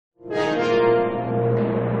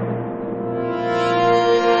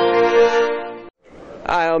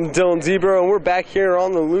Hi, I'm Dylan Zebro, and we're back here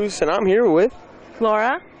on the loose, and I'm here with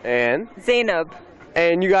Laura and Zainab.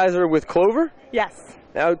 And you guys are with Clover? Yes.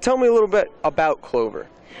 Now tell me a little bit about Clover.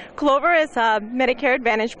 Clover is a Medicare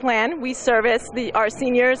Advantage plan. We service our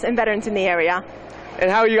seniors and veterans in the area. And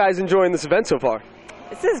how are you guys enjoying this event so far?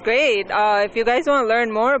 This is great. If you guys want to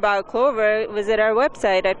learn more about Clover, visit our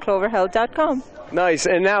website at cloverhealth.com. Nice.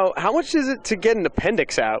 And now, how much is it to get an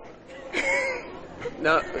appendix out?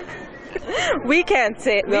 No. We can't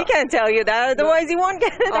say. No. We can't tell you that. Otherwise, you won't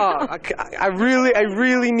get it. I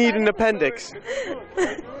really need an appendix.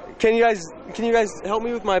 Can you guys help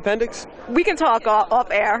me with my appendix? We can talk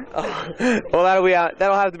off air. Well,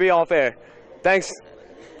 that'll have to be off air. Thanks.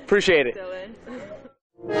 Appreciate it.